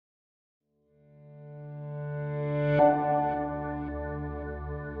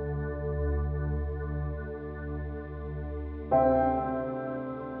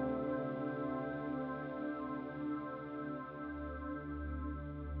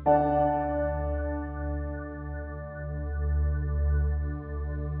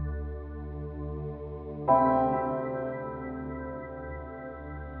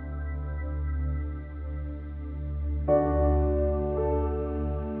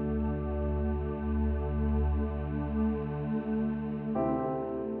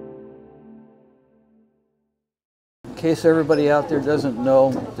case everybody out there doesn't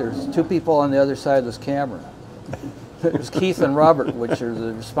know, there's two people on the other side of this camera. There's Keith and Robert, which are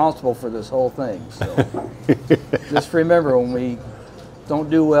responsible for this whole thing. So just remember, when we don't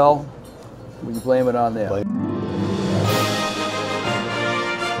do well, we can blame it on them.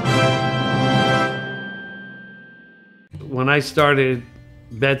 When I started,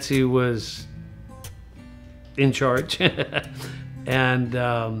 Betsy was in charge. And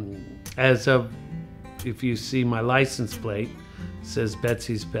as of, if you see my license plate, it says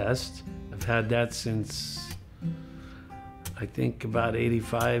Betsy's Best. I've had that since, I think, about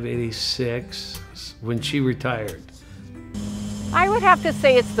 85, 86, when she retired. I would have to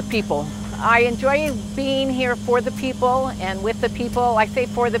say it's the people. I enjoy being here for the people and with the people. I say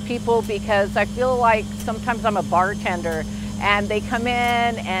for the people because I feel like sometimes I'm a bartender and they come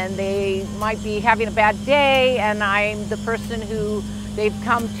in and they might be having a bad day and I'm the person who they've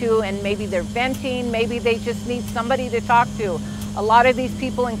come to, and maybe they're venting, maybe they just need somebody to talk to. A lot of these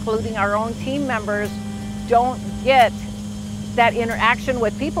people, including our own team members, don't get that interaction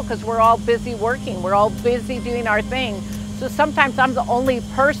with people because we're all busy working, we're all busy doing our thing. So sometimes I'm the only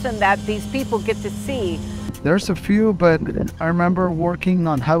person that these people get to see. There's a few, but I remember working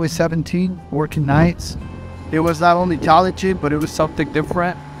on Highway 17, working nights. It was not only challenging, but it was something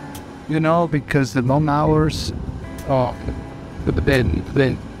different, you know, because the long hours,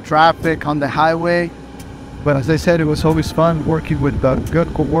 the traffic on the highway. But as I said, it was always fun working with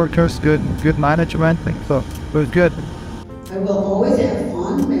good co-workers, good management, so it was good. I will always have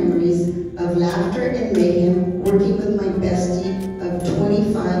fond memories of laughter and mayhem working with my bestie of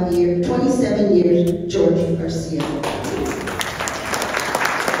 27 years, George Garcia.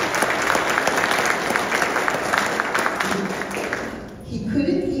 He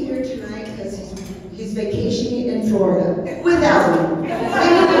couldn't be here tonight because he's vacationing in Florida without me.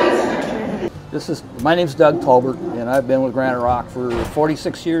 My name's Doug Tolbert, and I've been with Graniterock for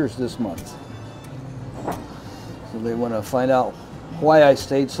 46 years this month. So they want to find out why I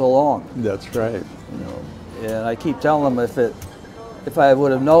stayed so long. That's right. You know, and I keep telling them if I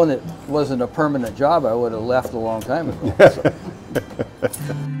would have known it wasn't a permanent job, I would have left a long time ago. So.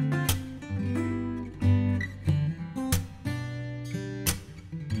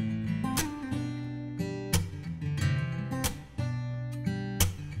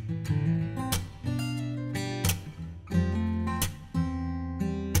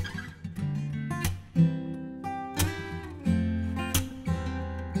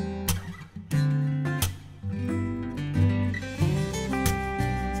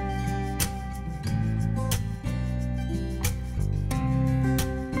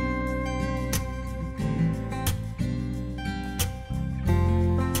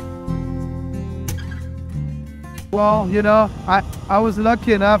 Well, you know, I was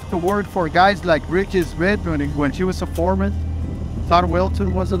lucky enough to work for guys like Ricky Smith when she was a foreman. Todd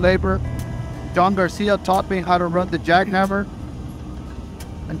Wilton was a laborer. John Garcia taught me how to run the jackhammer.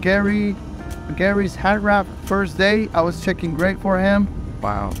 And Gary's hat wrap first day, I was checking grade for him.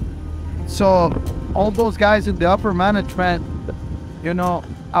 Wow. So all those guys in the upper management, you know,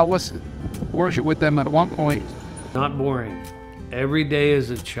 I was working with them at one point. Not boring. Every day is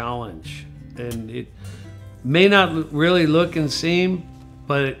a challenge, and it may not really look and seem,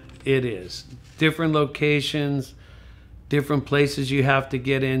 but it is. Different locations, different places you have to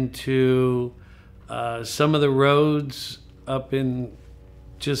get into. Some of the roads up in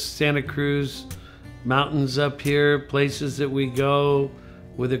just Santa Cruz mountains up here, places that we go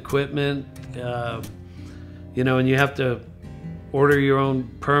with equipment, you know, and you have to order your own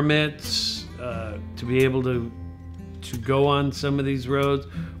permits to be able to go on some of these roads,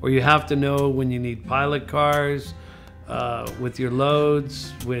 or you have to know when you need pilot cars with your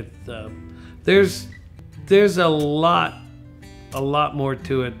loads. There's a lot more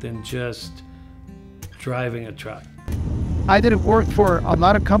to it than just driving a truck. I didn't work for a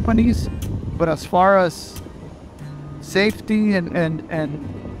lot of companies, but as far as safety and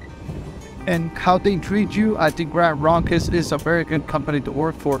how they treat you, I think Graniterock is a very good company to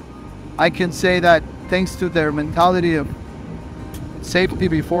work for. I can say that thanks to their mentality of safety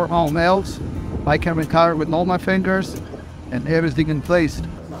before all else, I can retire with all my fingers and everything in place.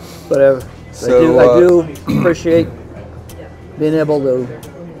 But I do appreciate being able to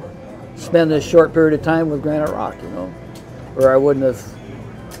spend this short period of time with Graniterock, you know, or I wouldn't have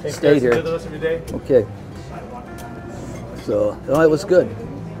stayed here. The rest of your day. Okay. So, you know, it was good.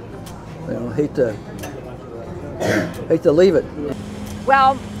 You know, hate to leave it.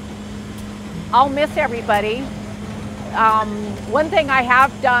 Well, I'll miss everybody. One thing I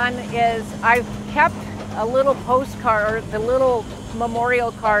have done is I've kept a little postcard, the little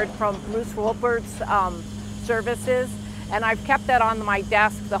memorial card from Bruce Wolpert's services. And I've kept that on my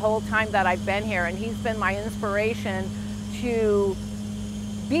desk the whole time that I've been here. And he's been my inspiration to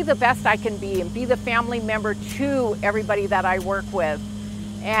be the best I can be and be the family member to everybody that I work with.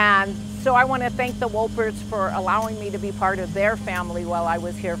 And so I want to thank the Wolperts for allowing me to be part of their family while I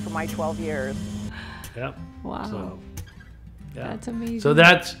was here for my 12 years. Yep. Wow. So, yeah. That's amazing. So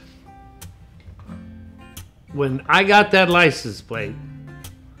that's when I got that license plate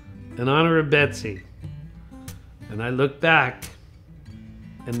in honor of Betsy, and I look back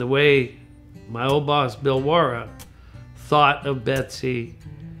and the way my old boss Bill Wara thought of Betsy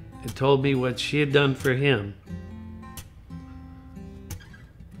and told me what she had done for him.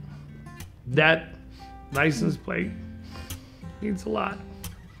 That license plate means a lot.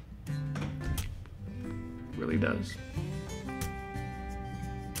 Really does.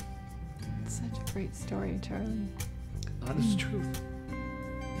 It's such a great story, Charlie. Honest truth.